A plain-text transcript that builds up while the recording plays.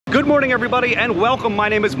Good morning, everybody, and welcome. My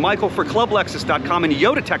name is Michael for ClubLexus.com and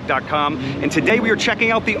YodaTech.com, and today we are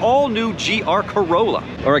checking out the all-new GR Corolla.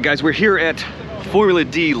 All right, guys, we're here at Formula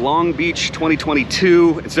D Long Beach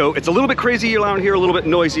 2022. So it's a little bit crazy around here, a little bit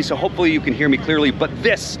noisy, so hopefully you can hear me clearly, but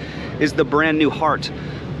this is the brand new heart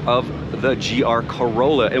of the GR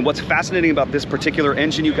Corolla. And what's fascinating about this particular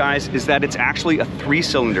engine, you guys, is that it's actually a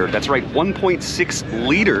 3-cylinder. That's right, 1.6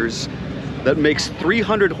 liters. That makes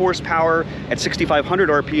 300 horsepower at 6,500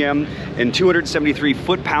 RPM and 273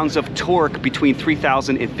 foot-pounds of torque between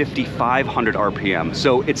 3,000 and 5,500 RPM.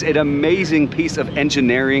 So it's an amazing piece of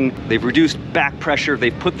engineering. They've reduced back pressure.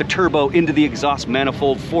 They've put the turbo into the exhaust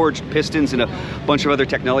manifold, forged pistons, and a bunch of other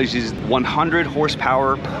technologies. 100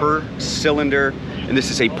 horsepower per cylinder. And this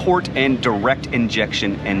is a port and direct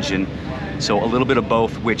injection engine. So a little bit of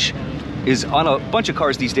both, which is on a bunch of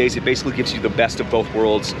cars these days. It basically gives you the best of both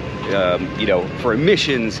worlds, you know, for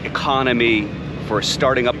emissions, economy, for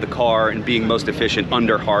starting up the car and being most efficient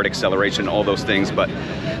under hard acceleration, all those things, but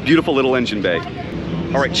beautiful little engine bay.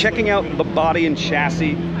 All right, checking out the body and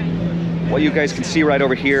chassis. What you guys can see right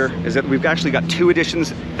over here is that we've actually got 2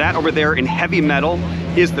 editions. That over there in heavy metal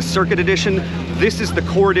is the Circuit Edition. This is the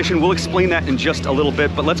Core Edition. We'll explain that in just a little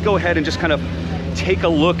bit, but let's go ahead and just kind of take a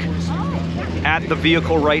look at the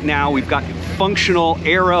vehicle right now. We've got functional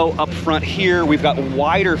aero up front here. We've got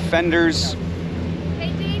wider fenders.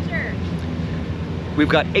 Hey, danger. We've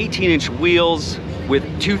got 18-inch wheels with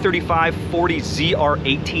 235/40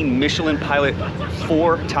 ZR18 Michelin Pilot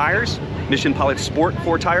 4 tires. Michelin Pilot Sport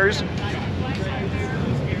 4 tires.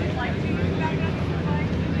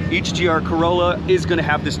 Each GR Corolla is going to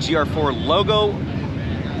have this GR4 logo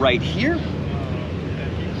right here.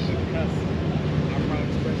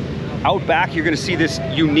 Out back, you're going to see this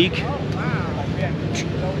unique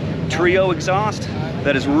trio exhaust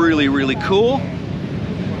that is really, really cool.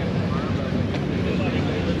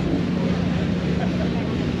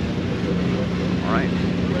 All right.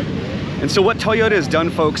 And so what Toyota has done,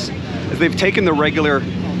 folks, is they've taken the regular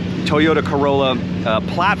Toyota Corolla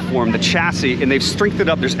platform, the chassis, and they've strengthened it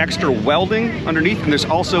up. There's extra welding underneath, and there's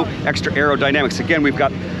also extra aerodynamics. Again, we've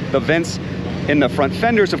got the vents in the front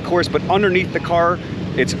fenders, of course, but underneath the car,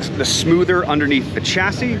 it's the smoother underneath the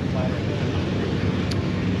chassis.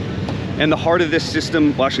 And the heart of this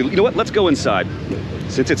system, well, actually, you know what? Let's go inside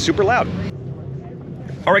since it's super loud.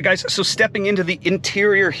 All right, guys, so stepping into the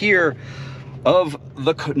interior here of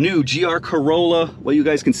the new GR Corolla, what you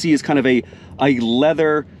guys can see is kind of a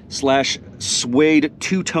leather / suede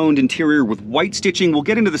 2-toned interior with white stitching. We'll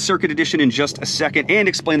get into the Circuit Edition in just a second and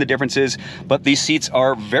explain the differences, but these seats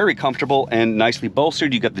are very comfortable and nicely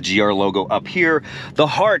bolstered. You got the GR logo up here. The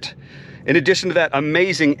heart, in addition to that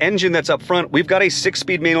amazing engine that's up front, we've got a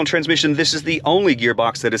 6-speed manual transmission. This is the only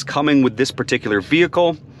gearbox that is coming with this particular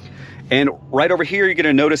vehicle. And right over here, you're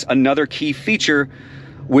gonna notice another key feature,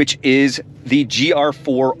 which is the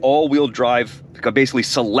GR4 all-wheel drive, basically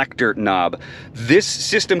selector knob. This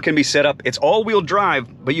system can be set up, it's all-wheel drive,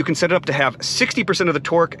 but you can set it up to have 60% of the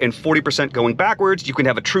torque and 40% going backwards. You can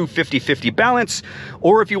have a true 50-50 balance,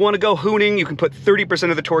 or if you want to go hooning, you can put 30%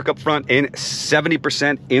 of the torque up front and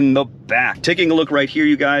 70% in the back. Taking a look right here,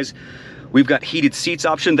 you guys, we've got heated seats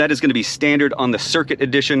option. That is going to be standard on the Circuit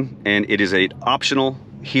Edition, and it is an optional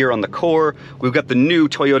here on the Core. We've got the new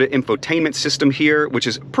Toyota infotainment system here, which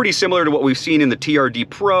is pretty similar to what we've seen in the TRD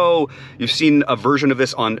Pro. You've seen a version of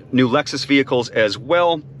this on new Lexus vehicles as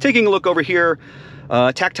well. Taking a look over here,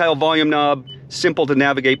 tactile volume knob, simple to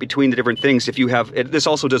navigate between the different things. If you have, this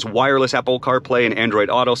also does wireless Apple CarPlay and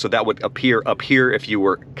Android Auto, so that would appear up here if you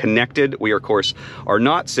were connected. We, of course, are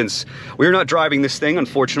not, since we're not driving this thing,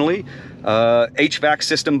 unfortunately. HVAC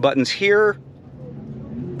system buttons here.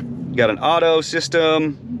 Got an auto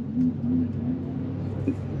system,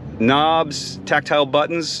 knobs, tactile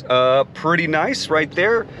buttons, pretty nice right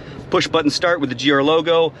there. Push button start with the GR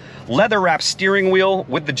logo. Leather wrap steering wheel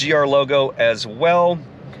with the GR logo as well.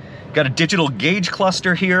 Got a digital gauge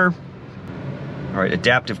cluster here. All right,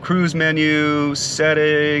 adaptive cruise menu,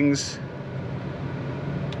 settings.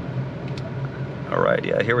 All right,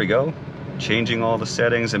 yeah, here we go. Changing all the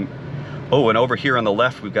settings. And oh, and over here on the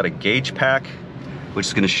left, we've got a gauge pack, which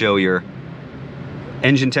is going to show your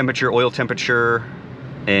engine temperature, oil temperature,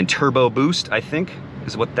 and turbo boost, I think,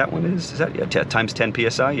 is what that one is. Is that, yeah, times 10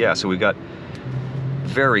 PSI? Yeah, so we've got,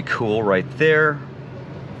 very cool right there.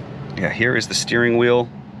 Yeah, here is the steering wheel.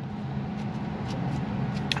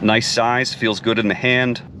 Nice size, feels good in the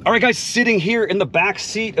hand. All right, guys, sitting here in the back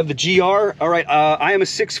seat of the GR. All right, I am a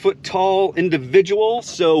 6 foot tall individual,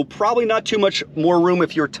 so probably not too much more room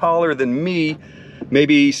if you're taller than me.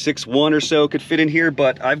 maybe 6'1" or so could fit in here,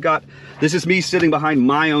 but this is me sitting behind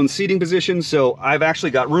my own seating position, so I've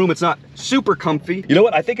actually got room. It's not super comfy. You know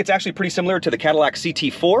what? I think it's actually pretty similar to the Cadillac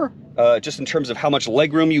CT4, just in terms of how much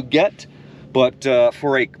legroom you get, but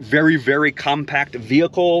for a very, very compact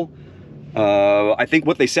vehicle, I think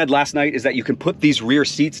what they said last night is that you can put these rear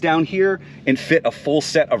seats down here and fit a full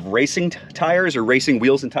set of racing tires or racing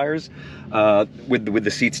wheels and tires with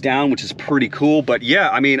the seats down, which is pretty cool. But yeah,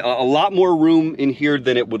 I mean, a lot more room in here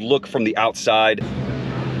than it would look from the outside.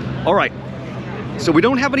 All right, so we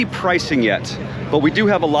don't have any pricing yet, but we do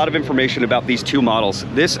have a lot of information about these two models.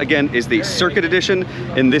 This, again, is the Circuit Edition,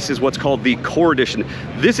 and this is what's called the Core Edition.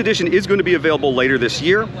 This edition is going to be available later this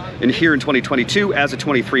year, and here in 2022 as a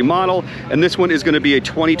 23 model, and this one is going to be a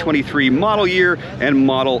 2023 model year and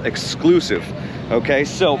model exclusive. Okay,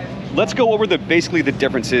 so let's go over basically the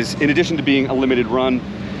differences. In addition to being a limited run,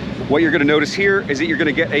 what you're going to notice here is that you're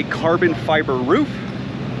going to get a carbon fiber roof,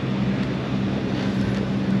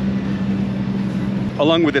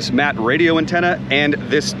 along with this matte radio antenna and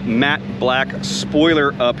this matte black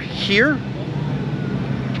spoiler up here.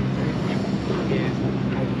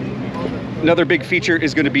 Another big feature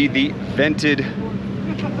is going to be the vented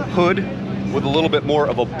hood with a little bit more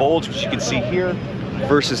of a bulge, which you can see here,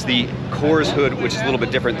 versus the Core's hood, which is a little bit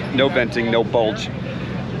different. No venting, no bulge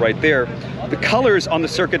right there. The colors on the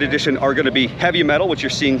Circuit Edition are going to be heavy metal, which you're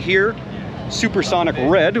seeing here, supersonic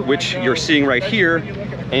red, which you're seeing right here,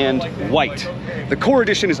 and white. The Core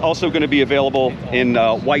Edition is also going to be available in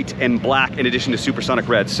white and black in addition to supersonic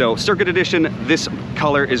red. So Circuit Edition, this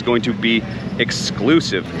color is going to be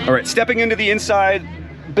exclusive. All right, stepping into the inside,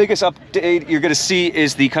 biggest update you're going to see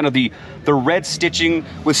is the kind of the red stitching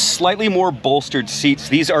with slightly more bolstered seats.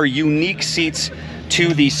 These are unique seats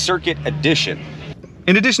to the Circuit Edition.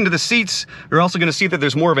 In addition to the seats, you're also going to see that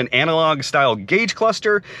there's more of an analog style gauge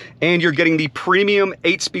cluster, and you're getting the premium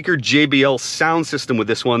 8-speaker JBL sound system with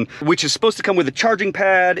this one, which is supposed to come with a charging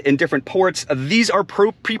pad and different ports. These are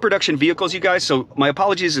pre-production vehicles, you guys, so my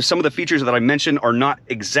apologies if some of the features that I mentioned are not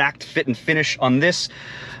exact fit and finish on this.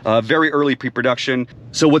 Very early pre-production.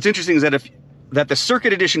 So what's interesting is that the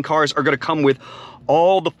Circuit Edition cars are going to come with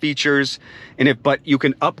all the features in it, but you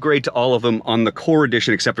can upgrade to all of them on the Core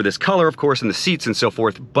Edition, except for this color, of course, and the seats and so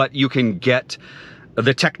forth. But you can get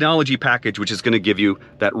the technology package, which is going to give you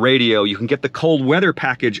that radio. You can get the cold weather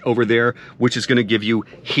package over there, which is going to give you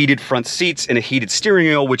heated front seats and a heated steering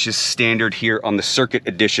wheel, which is standard here on the Circuit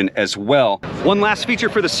Edition as well. One last feature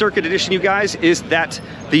for the Circuit Edition, you guys, is that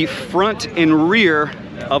the front and rear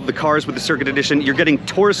of the cars with the Circuit Edition, you're getting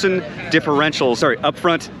Torsen differentials, up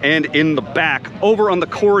front and in the back. Over on the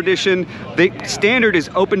Core Edition, the standard is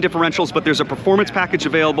open differentials, but there's a performance package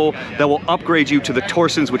available that will upgrade you to the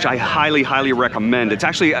Torsens, which I highly, highly recommend. It's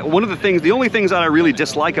actually one of the only things that I really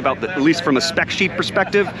dislike about at least from a spec sheet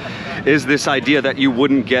perspective, is this idea that you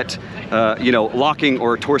wouldn't get, locking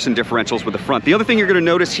or Torsen differentials with the front. The other thing you're going to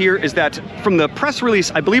notice here is that from the press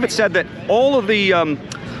release, I believe it said that all of the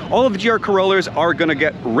GR Corollas are going to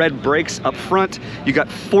get red brakes up front. You got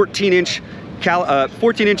 14-inch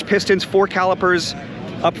pistons, 4 calipers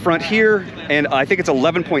up front here, and I think it's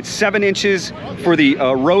 11.7 inches for the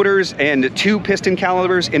rotors and 2 piston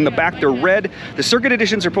calipers in the back. They're red. The Circuit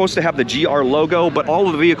Editions are supposed to have the GR logo, but all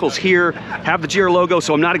of the vehicles here have the GR logo,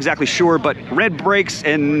 so I'm not exactly sure, but red brakes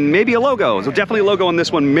and maybe a logo. So definitely a logo on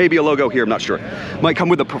this one, maybe a logo here, I'm not sure. Might come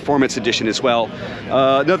with a Performance Edition as well.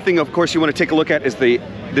 Another thing, of course, you want to take a look at is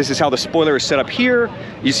this is how the spoiler is set up here.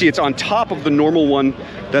 You see it's on top of the normal one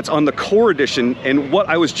that's on the Core Edition, and what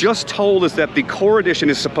I was just told is that the Core Edition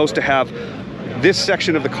is supposed to have this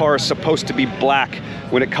section of the car is supposed to be black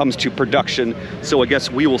when it comes to production, so I guess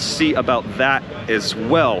we will see about that as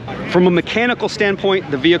well. From a mechanical standpoint,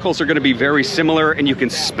 the vehicles are going to be very similar, and you can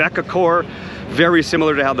spec a Core very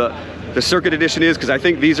similar to how the Circuit Edition is, because I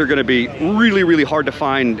think these are going to be really, really hard to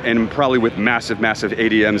find, and probably with massive, massive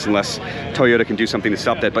ADMs, unless Toyota can do something to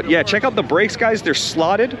stop that. But yeah, check out the brakes, guys. They're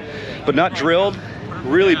slotted, but not drilled.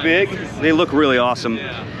 Really big. They look really awesome.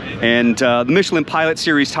 And the Michelin Pilot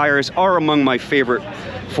Series tires are among my favorite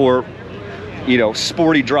for,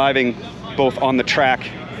 sporty driving, both on the track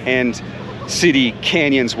and city,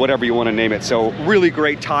 canyons, whatever you want to name it. So really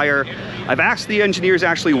great tire. I've asked the engineers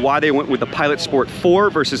actually why they went with the Pilot Sport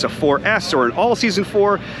 4 versus a 4S or an all-season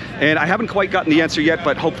 4, and I haven't quite gotten the answer yet,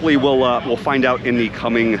 but hopefully we'll find out in the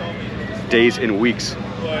coming days and weeks.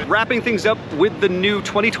 Wrapping things up with the new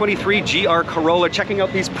 2023 GR Corolla, checking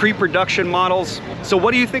out these pre-production models. So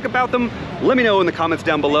what do you think about them? Let me know in the comments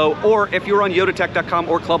down below, or if you're on yodatech.com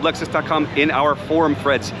or clublexus.com in our forum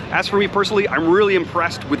threads. As for me personally, I'm really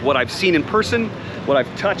impressed with what I've seen in person, what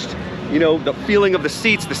I've touched, You know, the feeling of the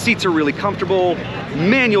seats are really comfortable.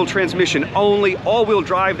 Manual transmission only, all-wheel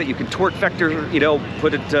drive that you can torque vector, you know,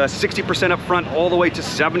 put it 60% up front all the way to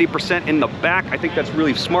 70% in the back. I think that's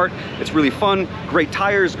really smart. It's really fun. Great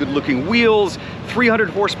tires, good looking wheels, 300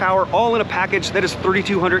 horsepower, all in a package that is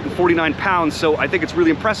 3,249 pounds. So I think it's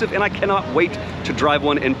really impressive, and I cannot wait to drive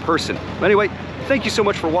one in person. But anyway, thank you so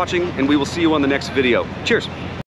much for watching, and we will see you on the next video. Cheers.